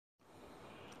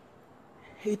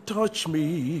He touched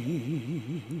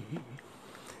me.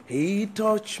 He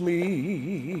touched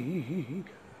me.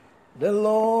 The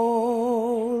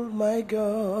Lord my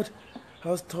God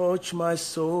has touched my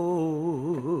soul.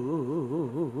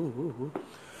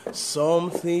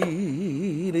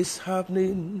 Something is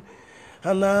happening,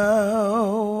 and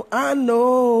now I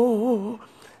know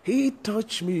He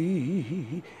touched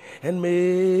me and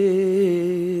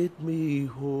made me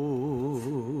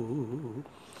whole.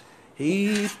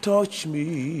 He touched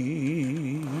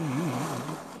me.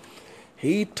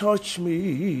 He touched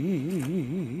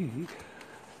me.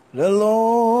 The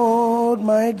Lord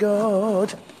my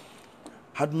God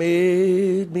had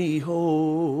made me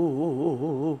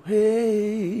whole.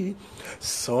 Hey,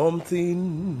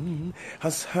 something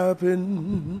has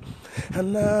happened,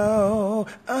 and now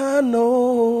I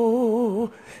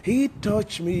know He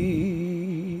touched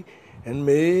me and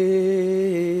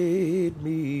made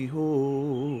me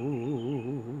whole.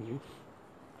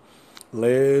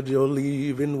 Let your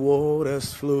living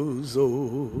waters flow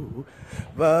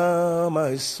over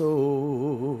my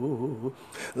soul.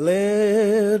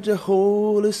 Let the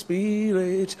Holy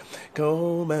Spirit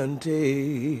come and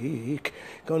take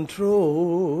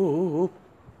control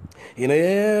in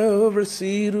every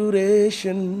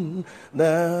situation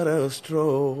that I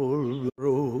stroll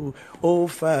through. Oh,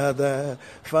 Father,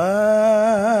 Father,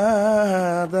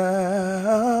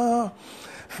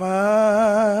 Father,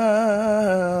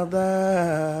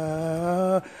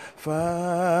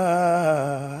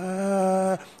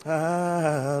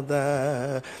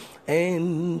 Father,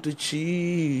 and to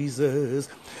Jesus,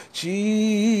 Jesus,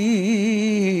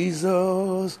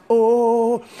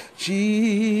 oh,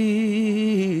 Jesus,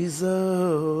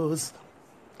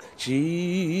 Jesus,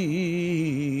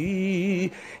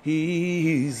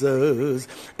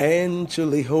 and to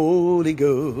the Holy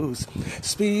Ghost,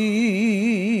 Spirit,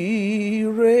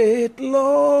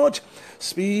 Lord,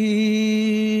 Spirit,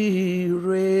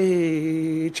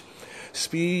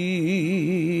 Spirit.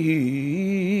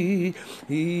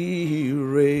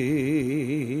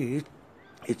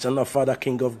 Eternal Father,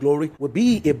 King of glory, will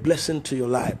be a blessing to your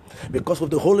life. Because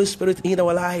with the Holy Spirit in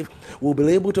our life, we'll be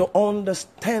able to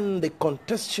understand the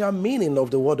contextual meaning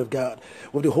of the Word of God.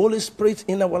 With the Holy Spirit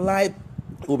in our life,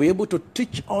 we'll be able to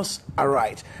teach us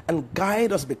aright and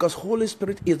guide us, because Holy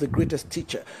Spirit is the greatest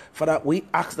teacher. Father, we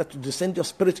ask that you descend your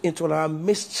Spirit into our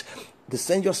midst.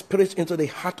 Descend your Spirit into the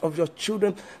heart of your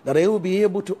children, that they will be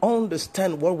able to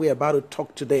understand what we're about to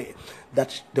talk today.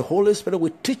 That the Holy Spirit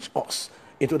will teach us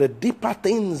into the deeper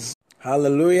things.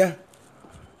 Hallelujah.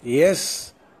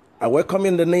 Yes, I welcome you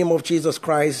in the name of Jesus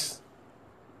Christ.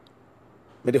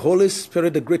 May the Holy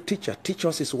Spirit, the great teacher, teach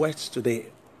us His words today.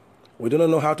 We do not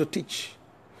know how to teach.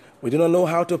 We do not know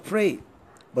how to pray.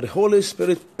 But the Holy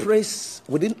Spirit prays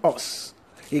within us.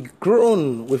 He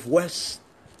groans with words.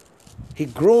 He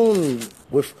groans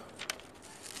with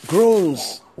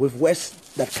words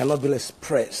that cannot be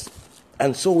expressed.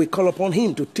 And so we call upon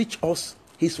Him to teach us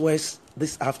His words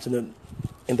this afternoon.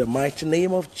 In the mighty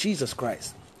name of Jesus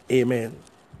Christ. Amen.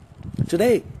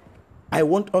 Today, I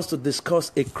want us to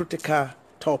discuss a critical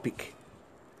topic.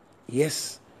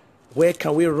 Yes. Where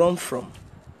can we run from?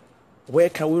 Where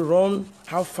can we run?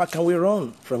 How far can we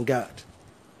run from God?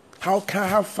 How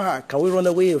far can we run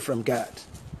away from God?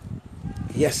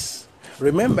 Yes.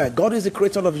 Remember, God is the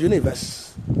creator of the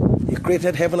universe. He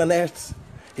created heaven and earth.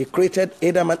 He created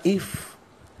Adam and Eve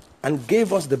and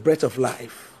gave us the breath of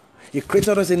life. He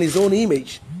created us in His own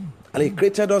image, and He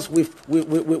created us with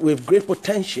great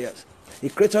potentials. He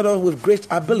created us with great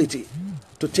ability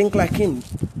to think like Him.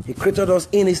 He created us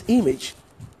in His image.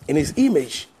 In His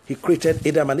image, He created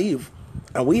Adam and Eve,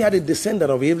 and we are the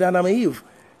descendant of Adam and Eve.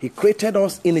 He created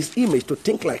us in His image to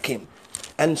think like Him.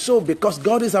 And so, because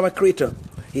God is our creator,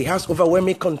 He has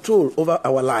overwhelming control over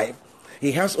our life.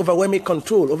 He has overwhelming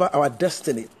control over our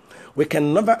destiny. We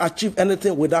can never achieve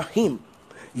anything without Him.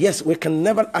 Yes, we can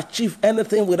never achieve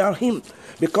anything without Him.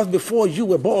 Because before you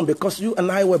were born, because you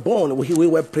and I were born, we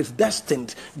were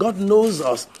predestined. God knows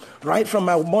us right from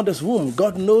our mother's womb.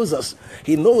 God knows us.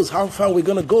 He knows how far we're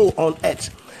going to go on earth.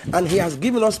 And He has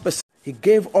given us, He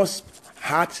gave us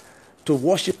heart to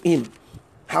worship Him.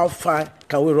 How far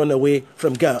can we run away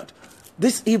from God?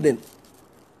 This evening,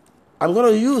 I'm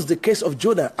going to use the case of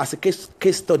Jonah as a case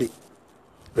study.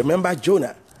 Remember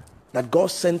Jonah that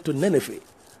God sent to Nineveh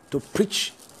to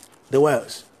preach the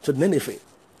words to Nineveh.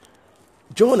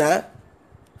 Jonah,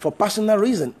 for personal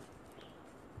reason,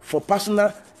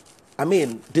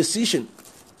 decision,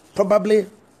 probably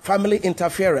family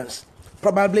interference,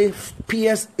 probably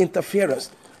peers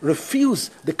interference,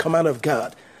 refused the command of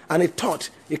God. And he thought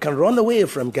he can run away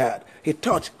from God. He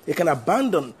thought he can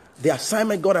abandon the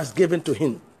assignment God has given to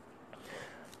him.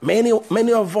 Many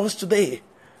of us today,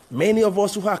 many of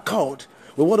us who are called,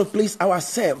 we want to please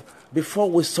ourselves before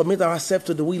we submit ourselves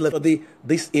to the will of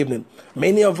this evening.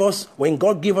 Many of us, when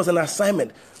God gives us an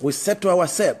assignment, we said to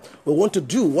ourselves, we want to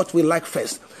do what we like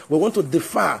first. We want to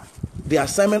defer the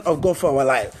assignment of God for our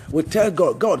life. We tell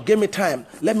God, God, give me time.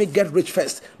 Let me get rich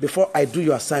first before I do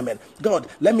your assignment. God,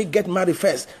 let me get married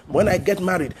first. When I get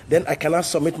married, then I cannot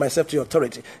submit myself to your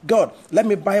authority. God, let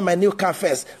me buy my new car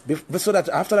first so that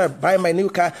after I buy my new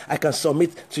car, I can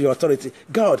submit to your authority.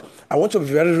 God, I want to be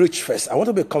very rich first. I want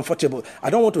to be comfortable. I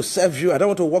don't want to serve you. I don't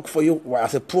want to work for you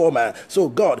as a poor man. So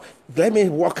God, let me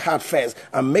work hard first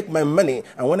and make my money.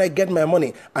 And when I get my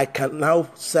money, I can now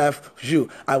serve you.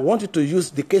 I want you to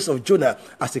use the case of Jonah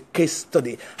as a case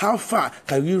study. How far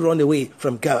can you run away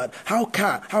from God? How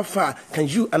far can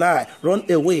you and I run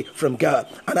away from God?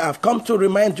 And I've come to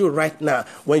remind you right now,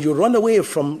 when you run away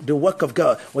from the work of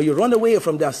God, when you run away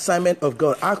from the assignment of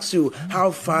God, ask you,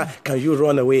 how far can you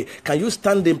run away? Can you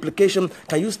stand the implication?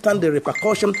 Can you stand the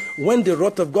repercussion? When the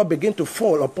wrath of God begin to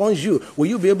fall upon you, will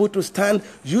you be able to stand?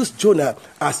 Use Jonah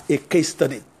as a case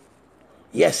study.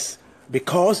 Yes,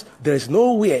 because there is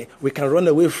nowhere we can run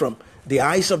away from. The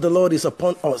eyes of the Lord is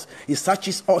upon us. He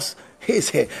searches us.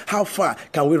 His head. How far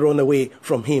can we run away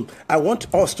from him? I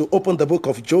want us to open the book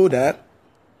of Jonah,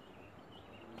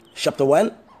 chapter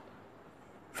 1,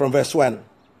 from verse 1.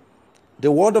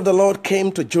 The word of the Lord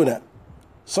came to Jonah,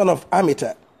 son of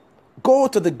Amittai. Go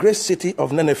to the great city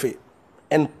of Nineveh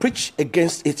and preach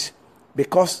against it,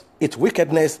 because its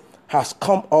wickedness has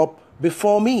come up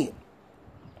before me.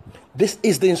 This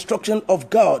is the instruction of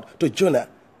God to Jonah.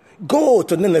 Go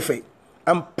to Nineveh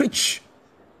and preach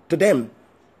to them,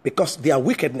 because their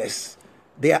wickedness,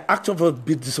 their act of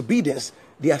disobedience,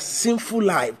 their sinful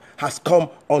life has come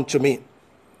unto me.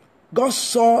 God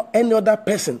saw any other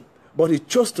person, but he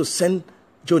chose to send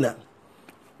Jonah.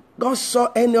 God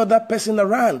saw any other person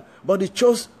around, but he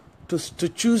chose to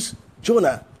choose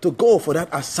Jonah to go for that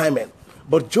assignment.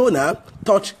 But Jonah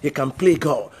thought he can play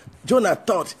God. Jonah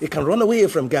thought he can run away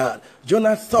from God.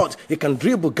 Jonah thought he can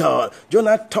dribble God.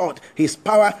 Jonah thought his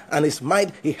power and his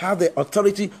might, he had the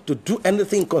authority to do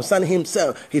anything concerning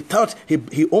himself. He thought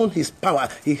he owned his power.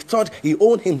 He thought he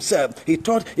owned himself. He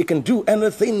thought he can do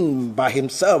anything by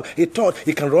himself. He thought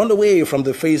he can run away from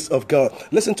the face of God.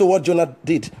 Listen to what Jonah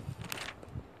did.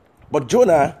 But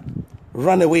Jonah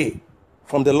ran away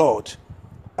from the Lord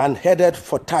and headed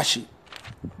for Tarshish.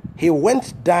 He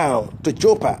went down to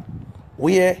Joppa,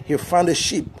 where he found a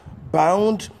ship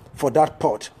bound for that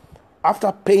port.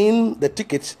 After paying the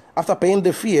tickets, after paying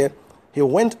the fare, he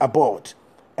went aboard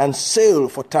and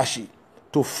sailed for Tarshish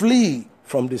to flee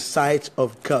from the sight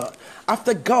of God.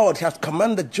 After God has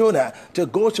commanded Jonah to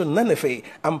go to Nineveh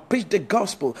and preach the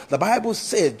gospel, the Bible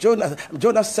says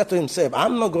Jonah said to himself,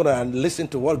 I'm not going to listen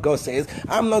to what God says.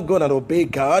 I'm not going to obey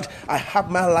God. I have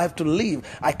my life to live.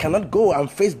 I cannot go and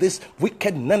face this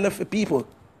wicked Nineveh people.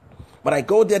 But I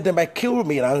go there, they might kill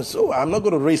me, and so I'm not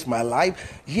going to risk my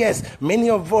life. Yes,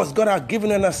 many of us, God has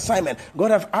given an assignment.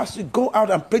 God has asked you to go out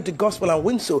and preach the gospel and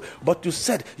win so. But you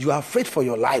said you are afraid for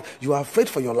your life. You are afraid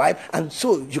for your life, and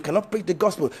so you cannot preach the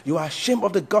gospel. You are ashamed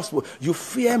of the gospel. You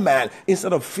fear man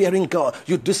instead of fearing God.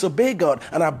 You disobey God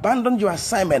and abandon your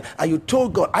assignment, and you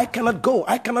told God, I cannot go.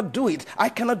 I cannot do it. I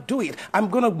cannot do it. I'm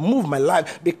going to move my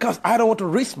life because I don't want to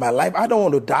risk my life. I don't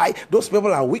want to die. Those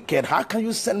people are wicked. How can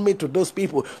you send me to those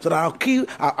people so that I'll kill,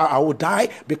 I will die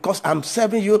because I'm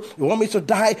serving you? You want me to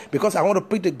die because I want to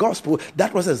preach the gospel?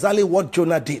 That was exactly what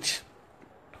Jonah did.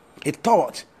 He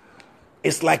thought,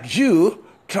 it's like you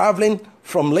traveling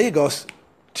from Lagos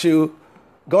to,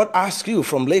 God asks you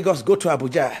from Lagos, go to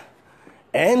Abuja,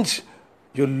 and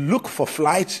you look for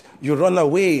flights, you run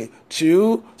away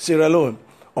to Sierra Leone,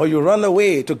 or you run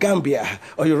away to Gambia,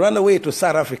 or you run away to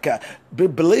South Africa,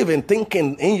 believing,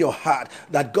 thinking in your heart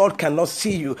that God cannot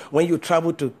see you when you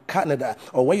travel to Canada,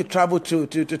 or when you travel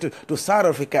to South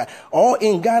Africa, or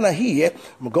in Ghana here.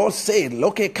 God said,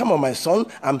 okay, come on, my son,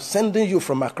 I'm sending you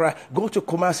from Accra, go to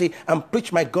Kumasi and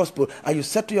preach my gospel. And you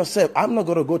said to yourself, I'm not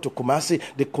going to go to Kumasi.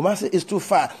 The Kumasi is too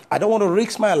far. I don't want to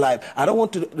risk my life. I don't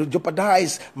want to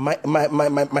jeopardize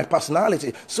my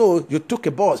personality. So you took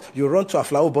a bus, you run to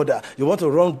Aflao border, you want to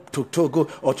run to Togo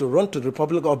or to run to the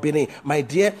Republic of Benin. My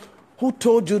dear, who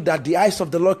told you that the eyes of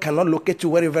the Lord cannot locate you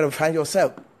wherever you find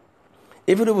yourself?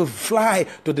 Even if you fly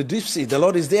to the deep sea, the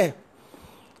Lord is there.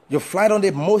 You fly on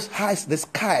the most high, the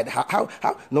sky.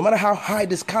 No matter how high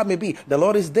the sky may be, the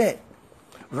Lord is there.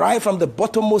 Right from the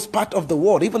bottommost part of the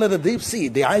world, even in the deep sea,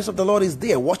 the eyes of the Lord is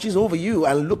there, watches over you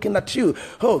and looking at you.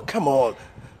 Oh, come on.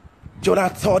 Jonah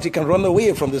thought he can run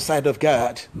away from the side of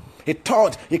God. He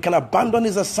thought he can abandon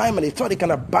his assignment. He thought he can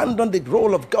abandon the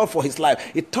role of God for his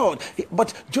life.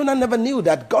 But Jonah never knew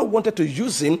that God wanted to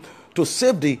use him to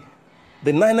save the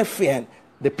Ninevians,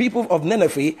 the people of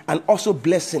Nineveh, and also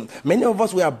bless him. Many of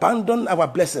us, we abandon our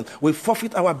blessing. We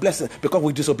forfeit our blessing because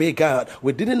we disobey God.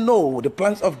 We didn't know the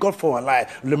plans of God for our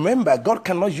life. Remember, God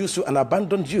cannot use you and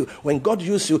abandon you. When God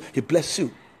uses you, he bless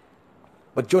you.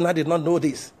 But Jonah did not know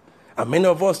this. And many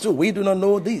of us too, we do not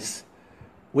know this.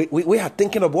 We are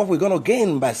thinking of what we're going to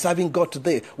gain by serving God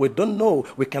today. We don't know.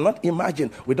 We cannot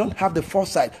imagine. We don't have the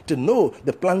foresight to know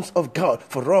the plans of God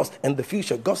for us in the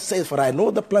future. God says, for I know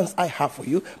the plans I have for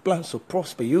you, plans to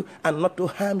prosper you and not to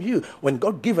harm you. When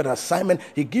God gives an assignment,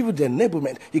 he gives you the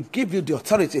enablement. He gives you the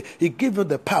authority. He gives you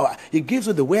the power. He gives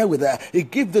you the wherewithal. He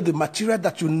gives you the material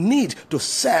that you need to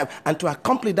serve and to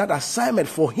accomplish that assignment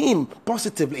for him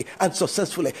positively and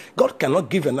successfully. God cannot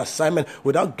give an assignment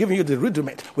without giving you the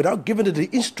rudiment, without giving you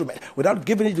the instrument, without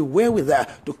giving you the wherewithal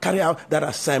to carry out that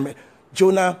assignment.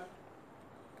 Jonah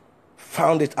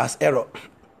found it as error.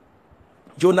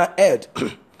 Jonah erred,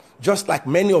 just like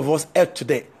many of us erred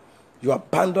today. You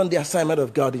abandon the assignment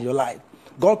of God in your life.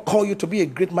 God called you to be a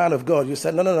great man of God. You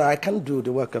said, no, I can't do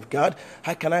the work of God.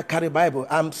 How can I carry Bible?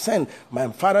 I'm sent. My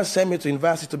father sent me to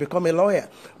university to become a lawyer.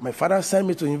 My father sent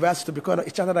me to university to become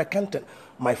a chartered accountant.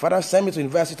 My father sent me to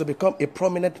university to become a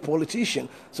prominent politician.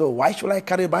 So why should I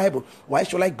carry Bible? Why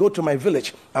should I go to my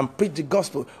village and preach the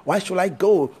gospel? Why should I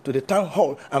go to the town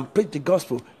hall and preach the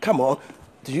gospel? Come on.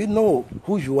 Do you know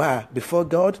who you are before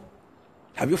God?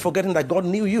 Have you forgotten that God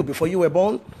knew you before you were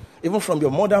born? Even from your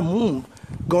mother's womb,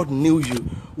 God knew you.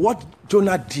 What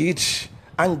Jonah did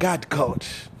angered God.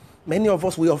 Many of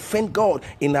us, we offend God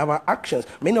in our actions.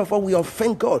 Many of us, we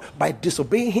offend God by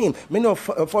disobeying him. Many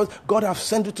of us, God has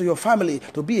sent you to your family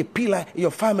to be a pillar in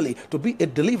your family, to be a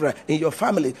deliverer in your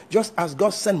family. Just as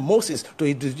God sent Moses to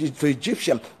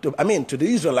Egyptian, to the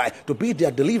Israelite, to be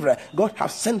their deliverer. God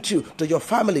has sent you to your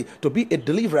family to be a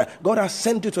deliverer. God has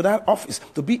sent you to that office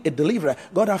to be a deliverer.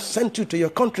 God has sent you to your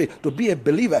country to be a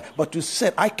believer. But you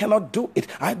said, I cannot do it.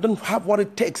 I don't have what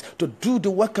it takes to do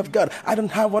the work of God. I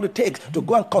don't have what it takes to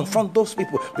go and confront those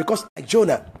people, because like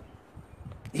Jonah,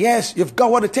 yes, you've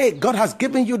got what it takes. God has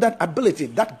given you that ability.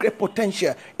 That great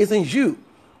potential is in you.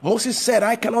 Moses said,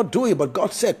 I cannot do it, but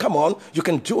God said, come on, you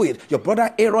can do it. Your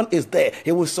brother Aaron is there.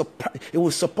 He will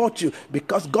support you,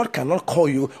 because God cannot call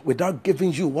you without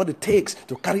giving you what it takes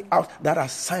to carry out that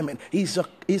assignment. He's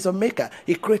a maker.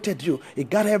 He created you. He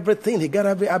got everything. He got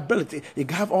every ability. He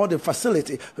got all the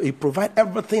facility. He provides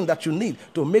everything that you need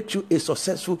to make you a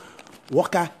successful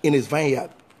worker in his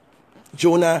vineyard.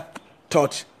 Jonah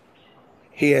thought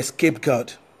he escaped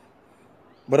God.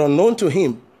 But unknown to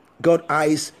him, God's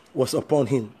eyes was upon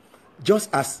him. Just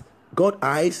as God's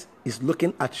eyes is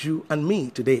looking at you and me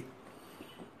today.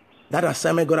 That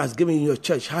assignment God has given you in your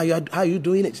church, how are you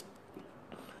doing it?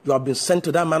 You have been sent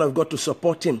to that man of God to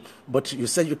support him, but you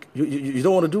said you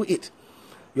don't want to do it.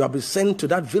 You have been sent to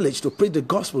that village to preach the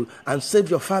gospel and save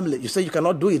your family. You say you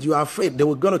cannot do it. You are afraid they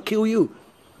were going to kill you.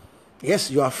 Yes,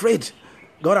 you are afraid.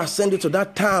 God has sent you to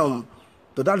that town,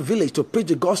 to that village to preach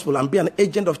the gospel and be an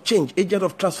agent of change, agent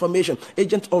of transformation,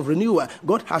 agent of renewal.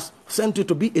 God has sent you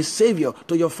to be a savior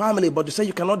to your family, but you say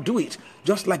you cannot do it.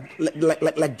 Just like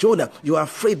Jonah, you are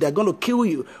afraid they're going to kill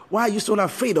you. Why are you so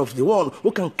afraid of the one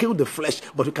who can kill the flesh,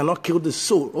 but who cannot kill the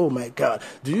soul? Oh my God.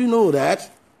 Do you know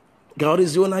that God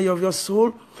is the owner of your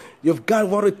soul? You've got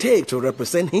what it takes to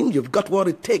represent him. You've got what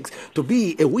it takes to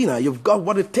be a winner. You've got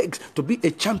what it takes to be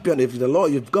a champion of the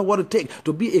Lord. You've got what it takes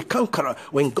to be a conqueror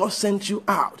when God sent you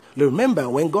out. Remember,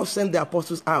 when God sent the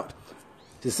apostles out,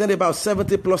 he sent about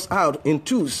 70 plus out in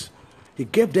twos. He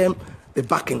gave them the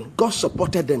backing. God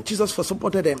supported them. Jesus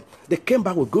supported them. They came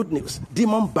back with good news.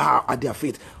 Demons bow at their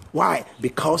feet. Why?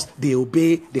 Because they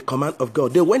obey the command of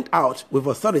God. They went out with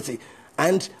authority,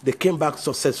 and they came back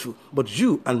successful. But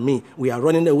you and me, we are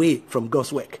running away from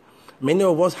God's work. Many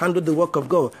of us handle the work of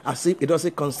God as if it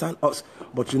doesn't concern us.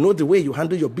 But you know the way you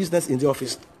handle your business in the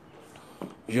office.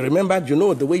 You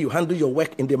know the way you handle your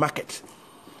work in the market.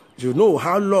 You know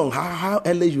how long, how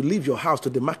early you leave your house to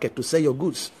the market to sell your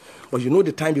goods. But you know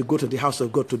the time you go to the house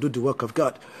of God to do the work of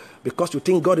God. Because you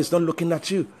think God is not looking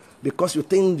at you. Because you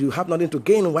think you have nothing to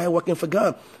gain while working for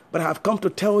God. But I have come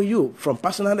to tell you from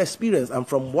personal experience and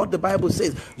from what the Bible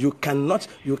says, you cannot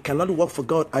work for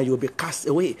God and you will be cast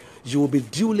away. You will be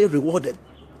duly rewarded.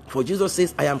 For Jesus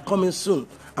says, I am coming soon,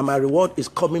 and my reward is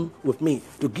coming with me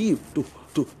to give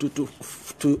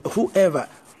to whoever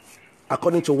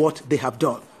according to what they have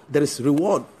done. There is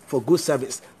reward for good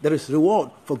service. There is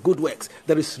reward for good works.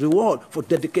 There is reward for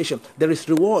dedication. There is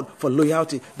reward for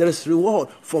loyalty. There is reward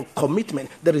for commitment.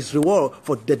 There is reward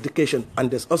for dedication.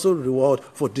 And there's also reward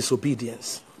for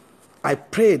disobedience. I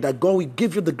pray that God will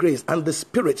give you the grace and the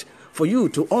spirit for you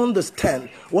to understand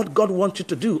what God wants you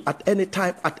to do at any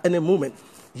time, at any moment.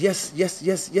 Yes, yes,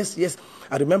 yes, yes, yes.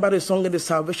 I remember the song in the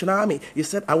Salvation Army. He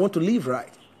said, I want to live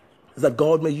right, that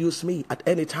God may use me at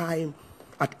any time,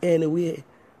 at anywhere.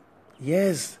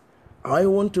 Yes, I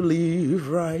want to live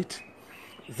right,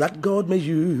 that God may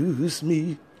use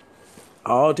me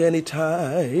at any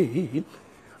time,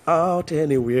 out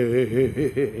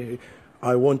anywhere.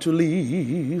 I want to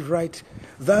live right,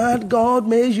 that God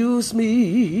may use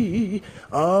me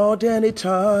out any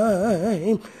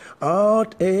time,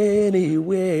 out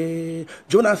anywhere.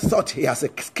 Jonah thought he has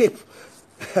escaped.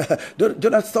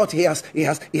 Jonah thought he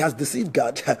has deceived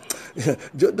God.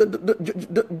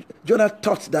 Jonah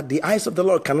thought that the eyes of the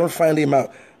Lord cannot find him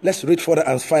out. Let's read further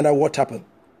and find out what happened.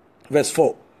 Verse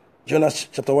 4. Jonah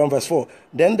chapter 1 verse 4.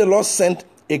 Then the Lord sent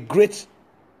a great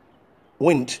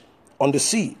wind on the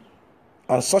sea,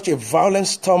 and such a violent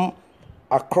storm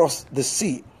across the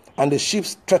sea, and the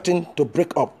ships threatened to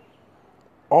break up.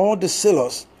 All the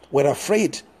sailors were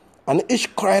afraid, and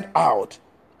each cried out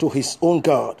to his own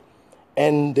God,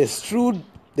 and they threw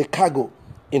the cargo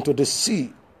into the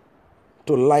sea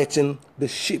to lighten the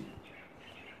ship.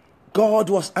 God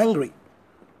was angry,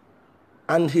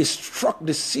 and he struck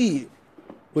the sea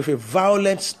with a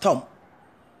violent storm,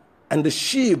 and the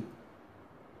ship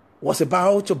was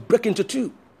about to break into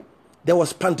two. There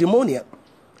was pandemonium.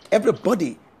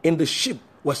 Everybody in the ship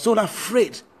was so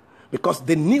afraid because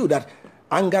they knew that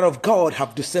anger of God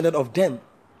have descended of them.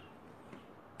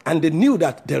 And they knew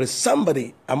that there is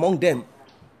somebody among them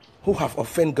who have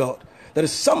offended God. There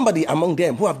is somebody among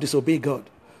them who have disobeyed God.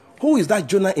 Who is that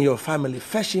Jonah in your family?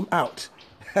 Fetch him out.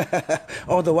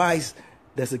 Otherwise,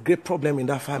 there's a great problem in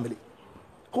that family.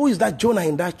 Who is that Jonah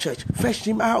in that church? Fetch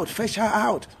him out. Fetch her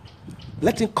out.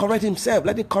 Let him correct himself.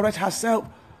 Let him correct herself,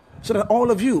 so that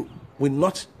all of you will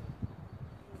not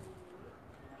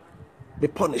be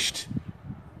punished.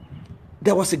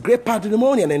 There was a great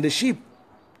pandemonium in the ship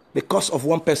because of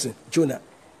one person, Jonah.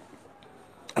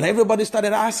 And everybody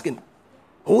started asking,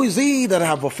 who is he that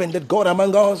have offended God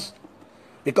among us?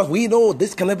 Because we know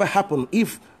this can never happen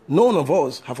if none of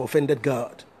us have offended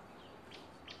God.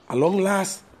 At long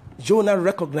last, Jonah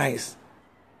recognized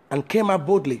and came out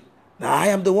boldly. Now I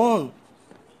am the one.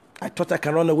 I thought I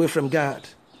can run away from God.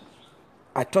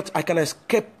 I thought I can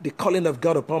escape the calling of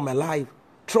God upon my life.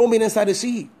 Throw me inside the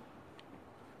sea.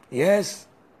 Yes.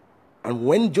 And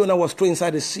when Jonah was thrown inside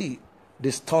the sea,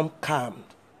 the storm calmed.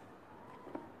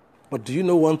 But do you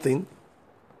know one thing?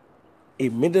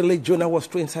 Immediately Jonah was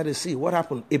thrown inside the sea. What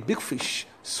happened? A big fish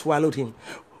swallowed him.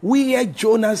 Where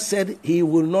Jonah said he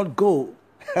will not go.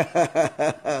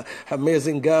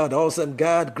 Amazing God, awesome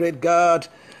God, great God.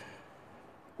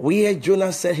 Where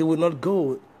Jonah said he will not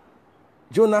go,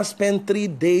 Jonah spent 3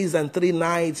 days and 3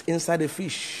 nights inside the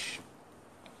fish.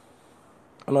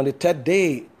 And on the 3rd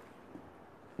day,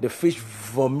 the fish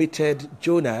vomited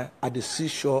Jonah at the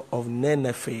seashore of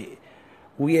Nineveh,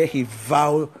 where he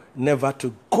vowed never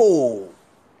to go.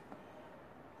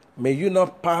 May you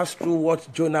not pass through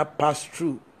what Jonah passed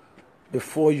through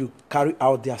before you carry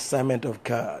out the assignment of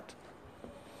God.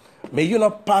 May you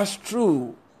not pass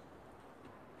through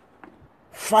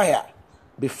fire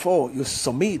before you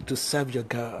submit to serve your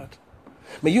God.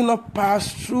 May you not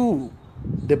pass through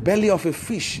the belly of a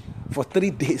fish for 3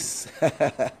 days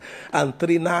and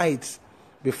 3 nights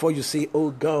before you say, oh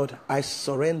God, I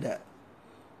surrender.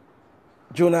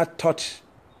 Jonah thought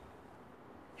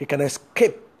he can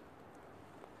escape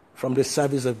from the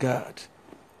service of God.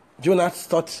 Jonah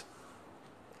thought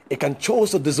he can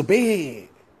choose to disobey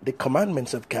the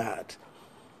commandments of God.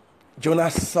 Jonah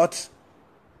thought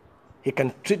he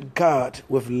can treat God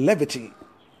with levity.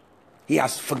 He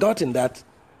has forgotten that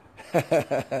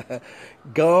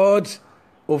God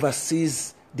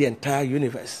oversees the entire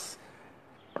universe.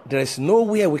 There is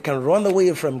nowhere we can run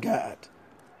away from God.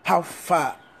 How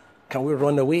far can we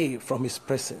run away from his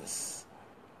presence?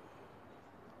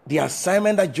 The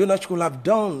assignment that Jonah should have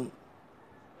done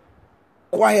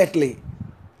quietly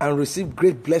and received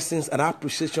great blessings and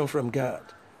appreciation from God,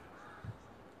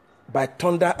 by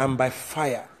thunder and by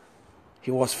fire,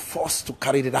 he was forced to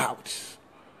carry it out.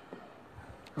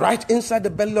 Right inside the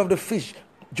belly of the fish,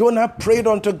 Jonah prayed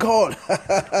unto God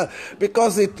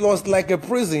because it was like a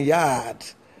prison yard.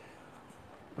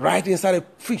 Right inside the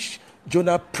fish,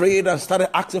 Jonah prayed and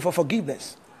started asking for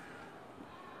forgiveness.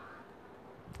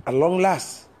 At long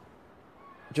last,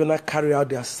 Jonah carried out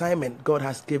the assignment God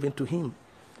has given to him,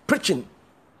 preaching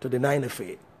to deny the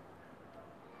faith.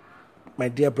 My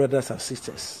dear brothers and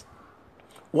sisters,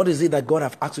 what is it that God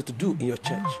has asked you to do in your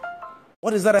church?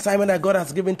 What is that assignment that God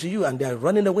has given to you and they are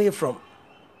running away from?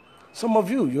 Some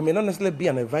of you may not necessarily be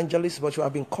an evangelist, but you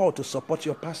have been called to support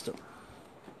your pastor,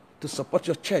 to support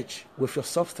your church with your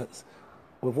substance,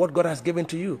 with what God has given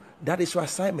to you. That is your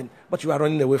assignment, but you are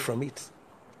running away from it.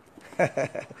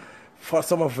 For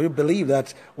some of you believe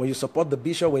that when you support the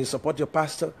bishop, when you support your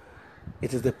pastor,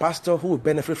 it is the pastor who will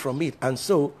benefit from it. And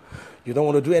so you don't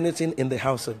want to do anything in the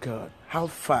house of God. How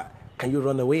far can you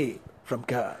run away from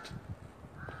God?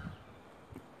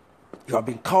 You have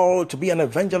been called to be an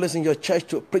evangelist in your church,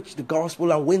 to preach the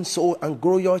gospel and win souls and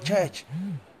grow your church.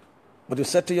 But you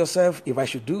said to yourself, if I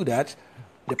should do that,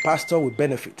 the pastor will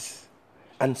benefit.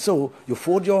 And so you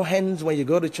fold your hands when you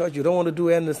go to church. You don't want to do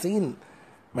anything.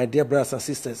 My dear brothers and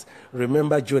sisters,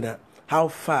 remember Jonah. How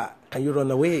far can you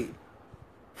run away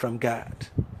from God?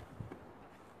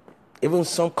 Even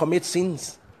some commit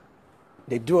sins.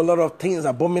 They do a lot of things,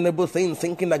 abominable things,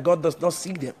 thinking that God does not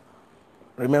see them.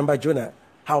 Remember Jonah.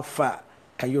 How far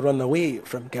can you run away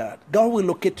from God? God will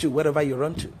locate you wherever you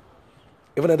run to.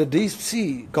 Even at the deep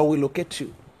sea, God will locate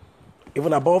you.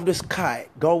 Even above the sky,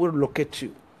 God will locate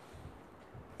you.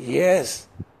 Yes,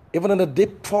 even in the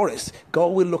deep forest, God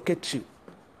will locate you.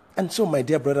 And so, my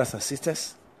dear brothers and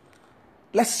sisters,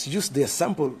 let's use the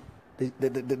example,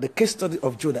 the case study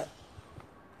of Jonah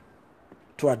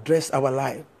to address our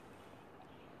life.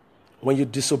 When you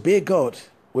disobey God,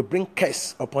 we bring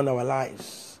curse upon our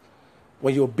lives.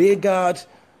 When you obey God,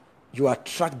 you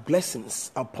attract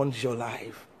blessings upon your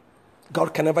life.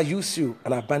 God can never use you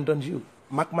and abandon you.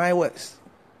 Mark my words.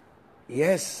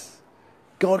 Yes,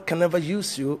 God can never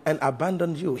use you and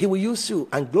abandon you. He will use you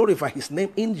and glorify his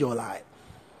name in your life.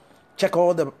 Check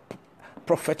all the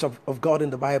prophets of God in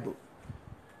the Bible.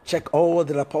 Check all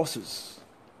the apostles.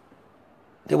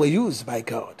 They were used by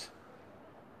God.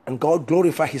 And God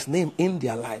glorified his name in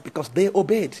their life because they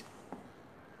obeyed.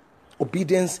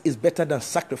 Obedience is better than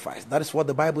sacrifice. That is what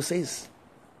the Bible says.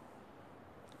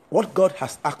 What God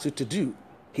has asked you to do,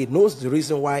 he knows the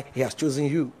reason why he has chosen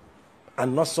you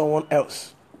and not someone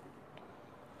else.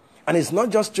 And he's not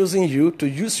just choosing you to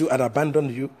use you and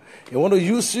abandon you. He wants to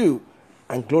use you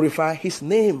and glorify his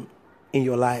name in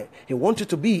your life. He wants you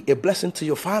to be a blessing to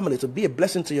your family, to be a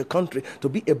blessing to your country, to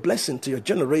be a blessing to your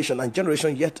generation and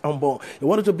generation yet unborn. He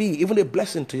wants you to be even a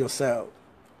blessing to yourself.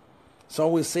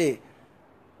 Some will say,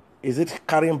 is it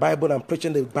carrying Bible and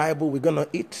preaching the Bible we're going to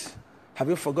eat? Have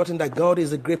you forgotten that God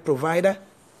is a great provider?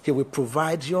 He will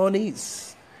provide your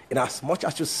needs. In as much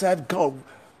as you serve God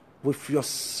with your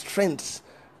strength,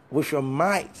 with your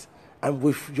might, and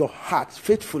with your heart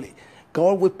faithfully,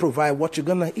 God will provide what you're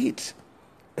going to eat.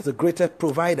 As a greater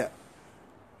provider.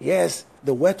 Yes,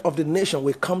 the wealth of the nation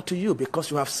will come to you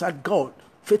because you have served God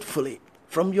faithfully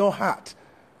from your heart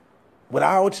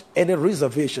without any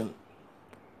reservation.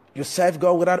 You serve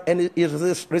God without any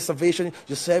reservation.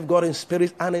 You serve God in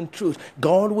spirit and in truth.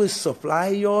 God will supply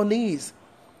your needs.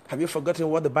 Have you forgotten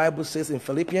what the Bible says in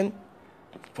Philippians?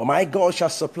 For my God shall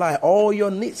supply all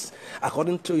your needs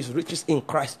according to his riches in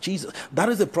Christ Jesus. That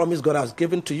is the promise God has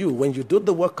given to you when you do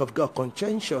the work of God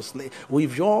conscientiously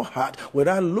with your heart,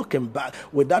 without looking back,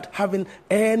 without having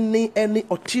any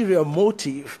ulterior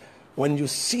motive. When you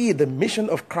see the mission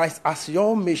of Christ as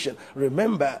your mission,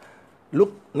 remember,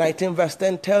 Luke 19 verse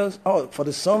 10 tells us, for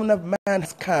the Son of Man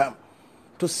has come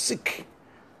to seek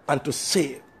and to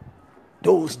save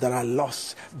those that are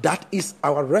lost. That is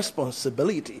our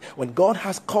responsibility. When God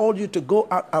has called you to go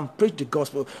out and preach the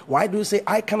gospel, why do you say,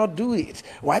 I cannot do it?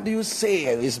 Why do you say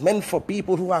it's meant for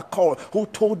people who are called? Who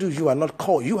told you you are not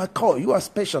called? You are called. You are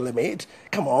specially made.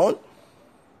 Come on.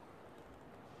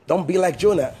 Don't be like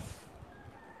Jonah.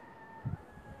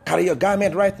 Carry your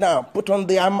garment right now. Put on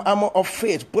the armor of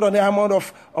faith. Put on the armor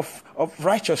of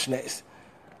righteousness.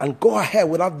 And go ahead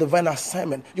without divine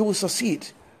assignment. You will succeed.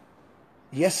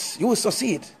 Yes, you will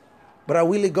succeed. Brother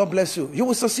Willie, God bless you. You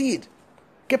will succeed.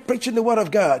 Keep preaching the word of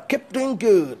God. Keep doing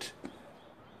good.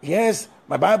 Yes,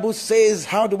 my Bible says,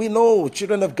 how do we know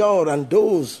children of God and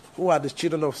those who are the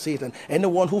children of Satan?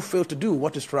 Anyone who fails to do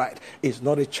what is right is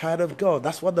not a child of God.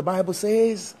 That's what the Bible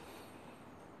says.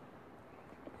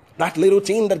 That little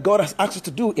thing that God has asked you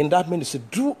to do in that ministry,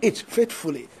 do it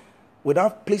faithfully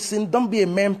without pleasing. Don't be a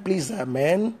man pleaser,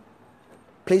 man.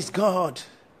 Please God.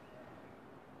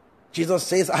 Jesus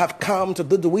says, I have come to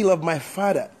do the will of my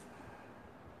Father.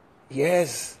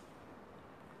 Yes.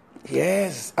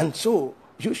 Yes. And so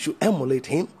you should emulate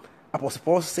him. Apostle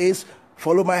Paul says,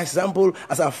 follow my example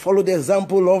as I follow the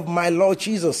example of my Lord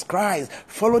Jesus Christ.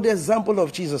 Follow the example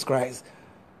of Jesus Christ.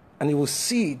 And you will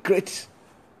see great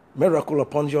miracle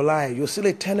upon your life. You'll see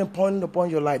a turning point upon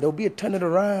your life. There'll be a turning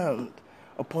around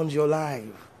upon your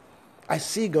life. I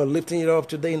see God lifting you up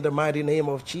today in the mighty name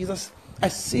of Jesus. I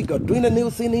see God doing a new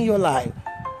thing in your life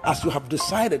as you have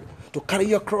decided to carry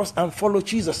your cross and follow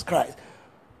Jesus Christ.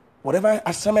 Whatever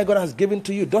assignment God has given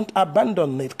to you, don't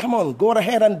abandon it. Come on, go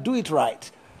ahead and do it right.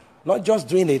 Not just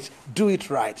doing it, do it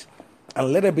right.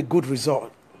 And let it be good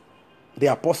result. The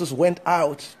apostles went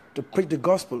out to preach the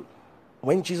gospel.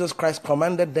 When Jesus Christ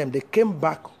commanded them, they came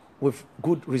back with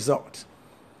good results.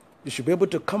 You should be able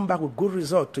to come back with good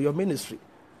results to your ministry.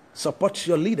 Support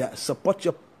your leader, support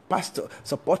your pastor,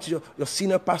 support your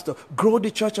senior pastor. Grow the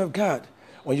church of God.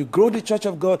 When you grow the church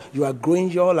of God, you are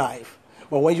growing your life.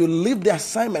 But when you leave the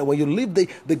assignment, when you leave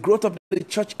the growth of the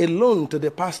church alone to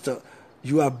the pastor,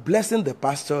 you are blessing the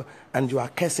pastor and you are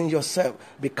cursing yourself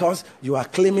because you are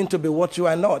claiming to be what you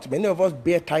are not. Many of us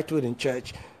bear title in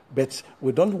church, but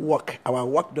we don't work. Our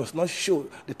work does not show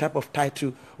the type of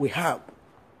title we have.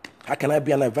 How can I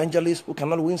be an evangelist who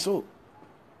cannot win soul?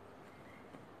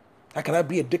 How can I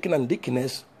be a deacon and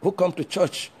deaconess who come to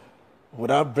church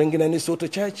without bringing any soul to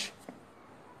church?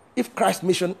 If Christ's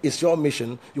mission is your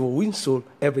mission, you will win soul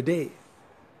every day.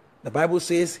 The Bible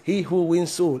says, he who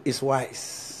wins soul is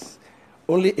wise.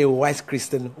 Only a wise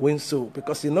Christian wins soul,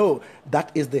 because you know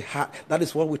that is the heart. That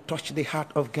is what will touch the heart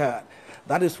of God.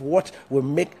 That is what will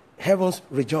make heavens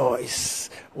rejoice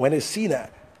when a sinner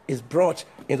is brought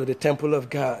into the temple of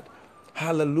God.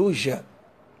 Hallelujah.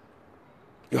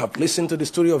 You have listened to the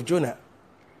story of Jonah.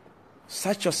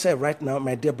 Search yourself right now,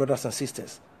 my dear brothers and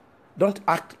sisters. Don't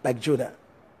act like Jonah.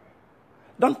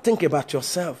 Don't think about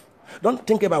yourself. Don't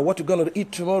think about what you're going to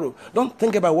eat tomorrow. Don't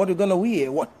think about what you're going to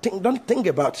wear. Don't think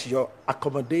about your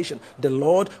accommodation. The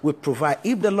Lord will provide.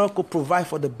 If the Lord could provide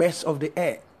for the birds of the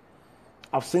air.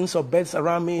 I've seen some birds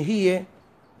around me here.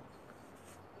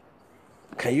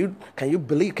 Can you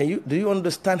believe? Do you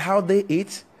understand how they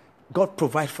eat? God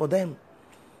provides for them.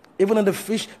 Even in the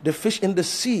fish in the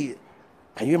sea,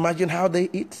 can you imagine how they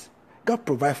eat? God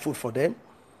provides food for them.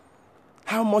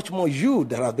 How much more you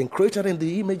that have been created in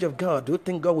the image of God, do you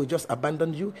think God will just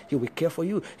abandon you? He will care for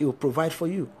you. He will provide for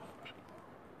you.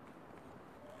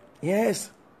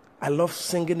 Yes, I love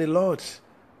singing the Lord.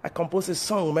 I composed a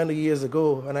song many years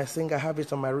ago, and I have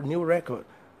it on my new record.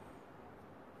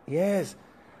 Yes,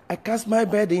 I cast my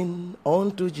burden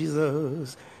onto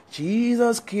Jesus.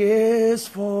 Jesus cares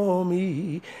for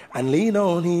me, and lean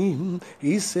on him,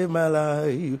 he saved my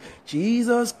life.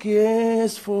 Jesus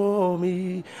cares for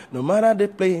me, no matter the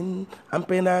pain and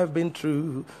pain I've been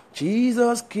through.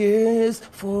 Jesus cares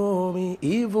for me,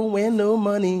 even when no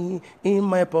money in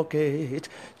my pocket.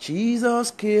 Jesus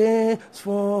cares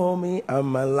for me, and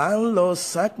my landlord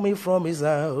sacked me from his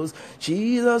house.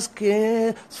 Jesus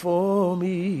cares for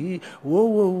me, whoa,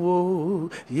 whoa,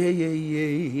 whoa, yeah, yeah,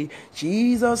 yeah.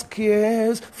 Jesus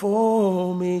cares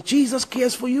for me. Jesus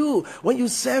cares for you. When you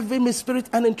serve him in spirit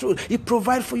and in truth, he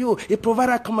provides for you. He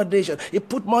provides accommodation. He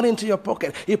put money into your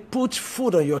pocket. He puts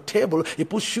food on your table. He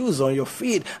puts shoes on your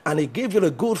feet. And he gave you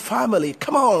a good family.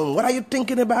 Come on, what are you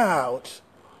thinking about?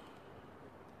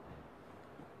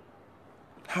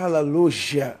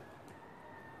 Hallelujah.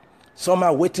 Some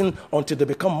are waiting until they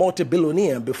become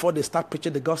multi-billionaire before they start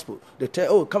preaching the gospel. They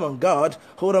tell, oh, come on, God,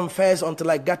 hold on first until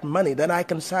I get money. Then I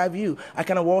can serve you. I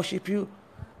can worship you.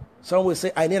 Some will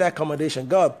say, I need accommodation.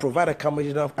 God, provide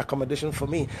accommodation for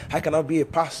me. I cannot be a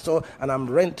pastor and I'm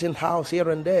renting house here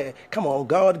and there. Come on,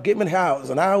 God, give me a house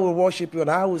and I will worship you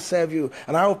and I will serve you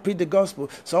and I will preach the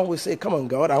gospel. Some will say, come on,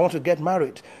 God, I want to get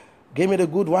married. Give me the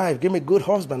good wife. Give me a good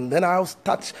husband. Then I'll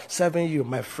start serving you.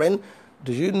 My friend,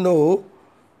 do you know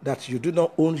that you do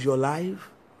not own your life?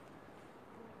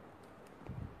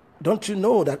 Don't you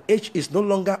know that age is no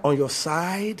longer on your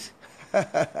side?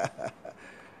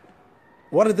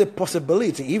 What is the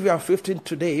possibility, if you are 15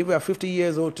 today, if you are 50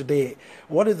 years old today,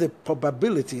 what is the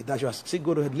probability that you are still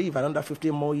going to live another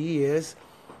 15 more years?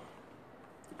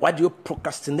 Why do you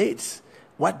procrastinate?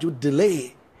 Why do you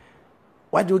delay?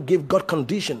 Why do you give God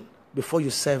condition before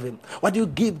you serve him? Why do you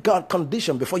give God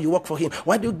condition before you work for him?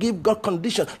 Why do you give God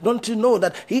condition? Don't you know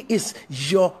that he is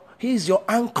your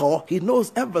anchor? He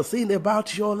knows everything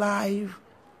about your life.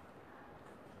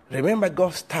 Remember,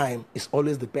 God's time is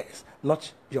always the best,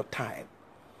 not your time.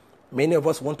 Many of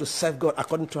us want to serve God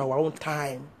according to our own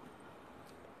time.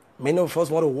 Many of us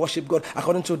want to worship God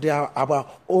according to our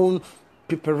own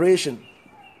preparation.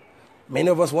 Many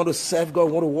of us want to serve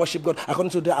God, want to worship God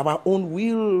according to our own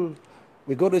will.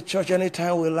 We go to church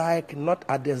anytime we like, not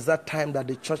at the exact time that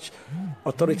the church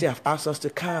authority have asked us to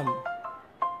come.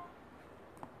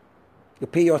 You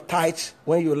pay your tithes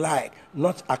when you like,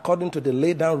 not according to the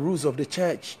laid down rules of the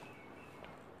church.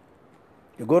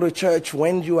 You go to church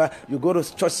you go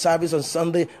to church service on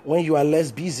Sunday when you are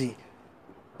less busy.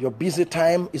 Your busy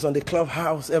time is on the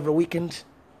clubhouse every weekend.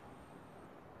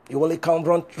 You only come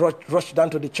rush down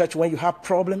to the church when you have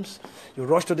problems. You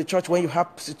rush to the church when you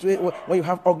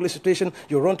have ugly situation.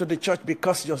 You run to the church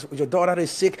because your daughter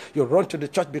is sick. You run to the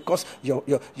church because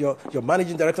your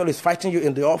managing director is fighting you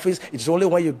in the office. It's only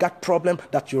when you got problem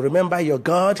that you remember your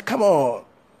God. Come on.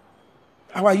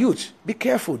 Our youth, be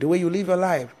careful the way you live your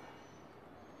life.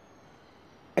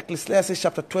 Ecclesiastes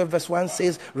chapter 12 verse 1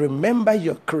 says, remember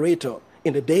your Creator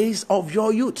in the days of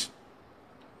your youth.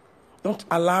 Don't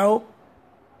allow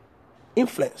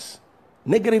influence,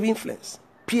 negative influence,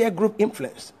 peer group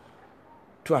influence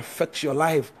to affect your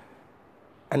life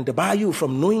and debar you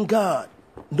from knowing God,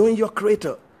 knowing your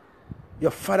Creator.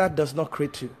 Your father does not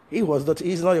create you.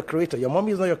 He's not your creator. Your mom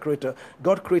is not your creator.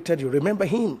 God created you. Remember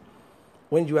Him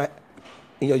when you are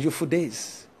in your youthful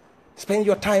days. Spend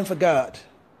your time for God.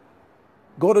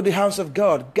 Go to the house of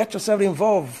God. Get yourself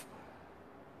involved.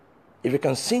 If you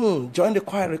can sing, join the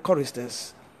choir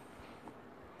choristers.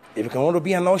 If you can want to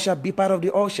be an usher, be part of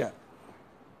the usher.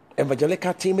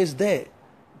 Evangelical team is there.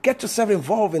 Get yourself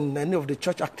involved in any of the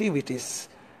church activities.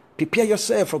 Prepare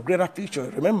yourself for greater future.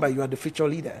 Remember, you are the future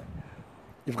leader.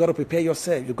 You've got to prepare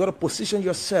yourself. You've got to position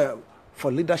yourself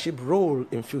for leadership role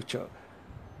in future.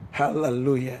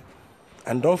 Hallelujah.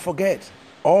 And don't forget,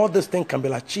 all these things can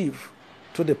be achieved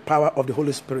through the power of the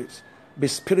Holy Spirit. Be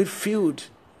spirit-filled.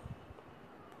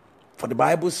 For the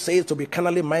Bible says to be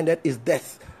carnally minded is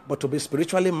death, but to be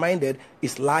spiritually minded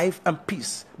is life and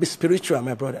peace. Be spiritual,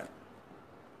 my brother.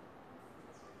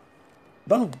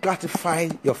 Don't gratify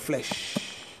your flesh,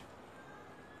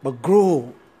 but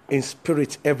grow in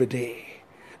spirit every day.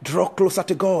 Draw closer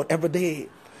to God every day.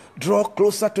 Draw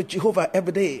closer to Jehovah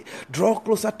every day. Draw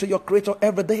closer to your Creator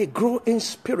every day. Grow in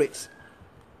spirit.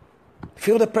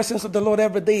 Feel the presence of the Lord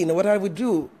every day in whatever we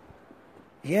do.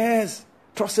 Yes.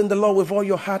 Trust in the Lord with all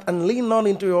your heart and lean not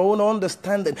into your own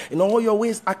understanding. In all your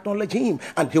ways, acknowledge Him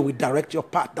and He will direct your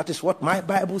path. That is what my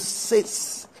Bible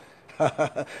says.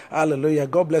 Hallelujah.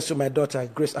 God bless you, my daughter,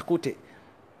 Grace Akute.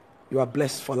 You are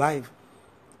blessed for life.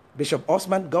 Bishop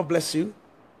Osman, God bless you.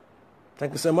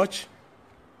 Thank you so much.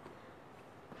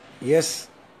 Yes.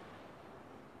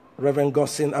 Reverend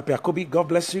Gossin Apiakobi, God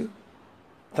bless you.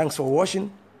 Thanks for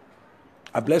watching.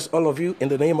 I bless all of you in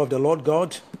the name of the Lord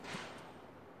God.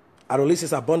 I release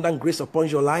His abundant grace upon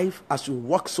your life as you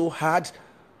work so hard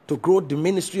to grow the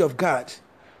ministry of God,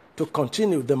 to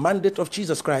continue the mandate of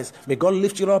Jesus Christ. May God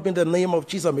lift you up in the name of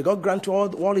Jesus. May God grant you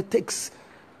all it takes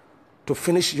to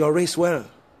finish your race well.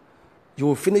 You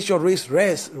will finish your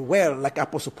race well like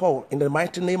Apostle Paul in the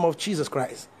mighty name of Jesus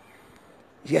Christ.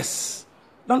 Yes.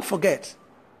 Don't forget,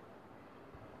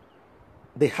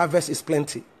 the harvest is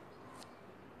plenty,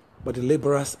 but the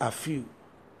laborers are few.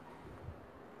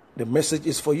 The message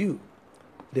is for you.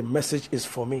 The message is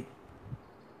for me.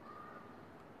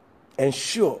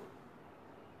 Ensure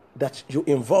that you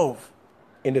involve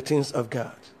in the things of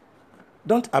God.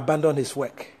 Don't abandon His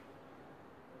work.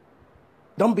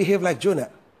 Don't behave like Jonah.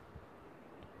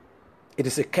 It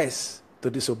is a curse to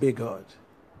disobey God.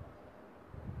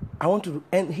 I want to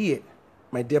end here,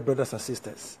 my dear brothers and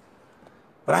sisters.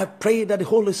 But I pray that the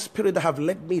Holy Spirit that have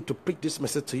led me to preach this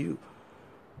message to you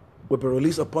will be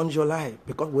released upon your life,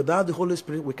 because without the Holy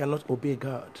Spirit, we cannot obey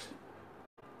God.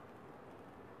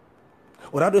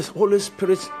 Without the Holy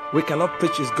Spirit, we cannot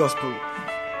preach His gospel.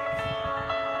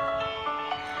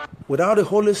 Without the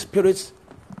Holy Spirit,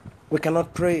 we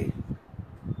cannot pray.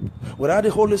 Without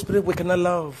the Holy Spirit, we cannot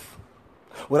love.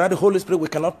 Without the Holy Spirit, we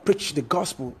cannot preach the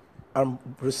gospel and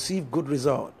receive good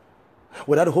result.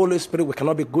 Without the Holy Spirit, we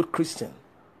cannot be good Christian.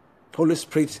 Holy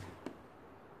Spirit,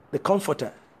 the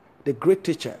comforter, the great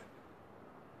teacher,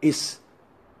 is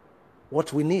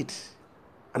what we need.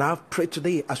 And I've prayed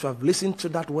today, as you have listened to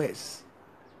that words,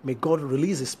 may God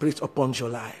release His Spirit upon your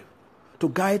life to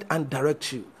guide and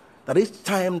direct you. That each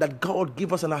time that God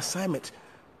gives us an assignment,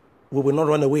 we will not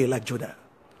run away like Jonah.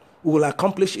 We will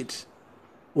accomplish it.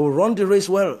 We will run the race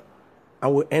well,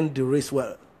 and we'll end the race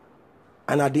well.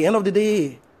 And at the end of the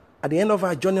day, at the end of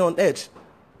our journey on earth,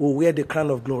 we'll wear the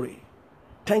crown of glory.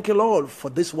 Thank you, Lord, for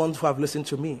these ones who have listened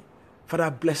to me.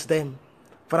 Father, bless them.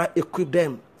 Father, equip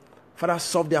them. Father,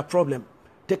 solve their problem.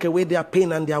 Take away their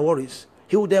pain and their worries.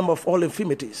 Heal them of all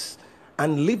infirmities.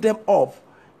 And lift them up.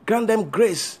 Grant them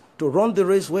grace to run the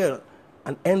race well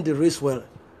and end the race well.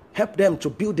 Help them to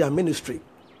build their ministry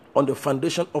on the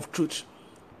foundation of truth.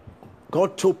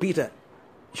 God told Peter,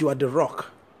 you are the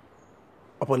rock.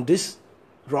 Upon this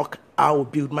rock, I will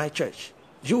build my church.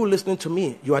 You listening to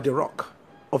me, you are the rock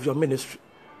of your ministry.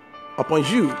 Upon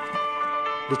you,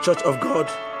 the church of God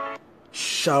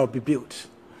shall be built.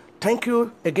 Thank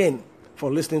you again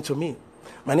for listening to me.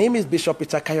 My name is Bishop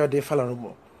Peter Kayode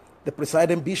Falarumo, the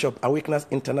presiding bishop, Awakeners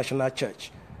International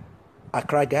Church,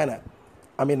 Accra, Ghana.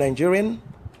 I'm a Nigerian,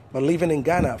 but living in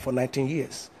Ghana for 19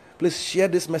 years. Please share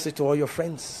this message to all your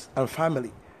friends and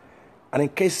family. And in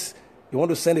case you want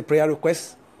to send a prayer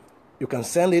request, you can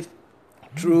send it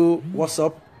through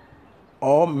WhatsApp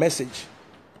or message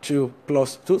to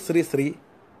 +233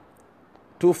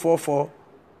 244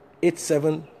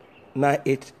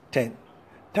 879810.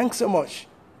 Thanks so much.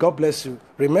 God bless you.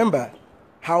 Remember,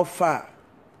 how far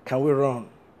can we run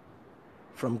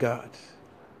from God?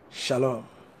 Shalom.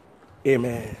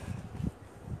 Amen.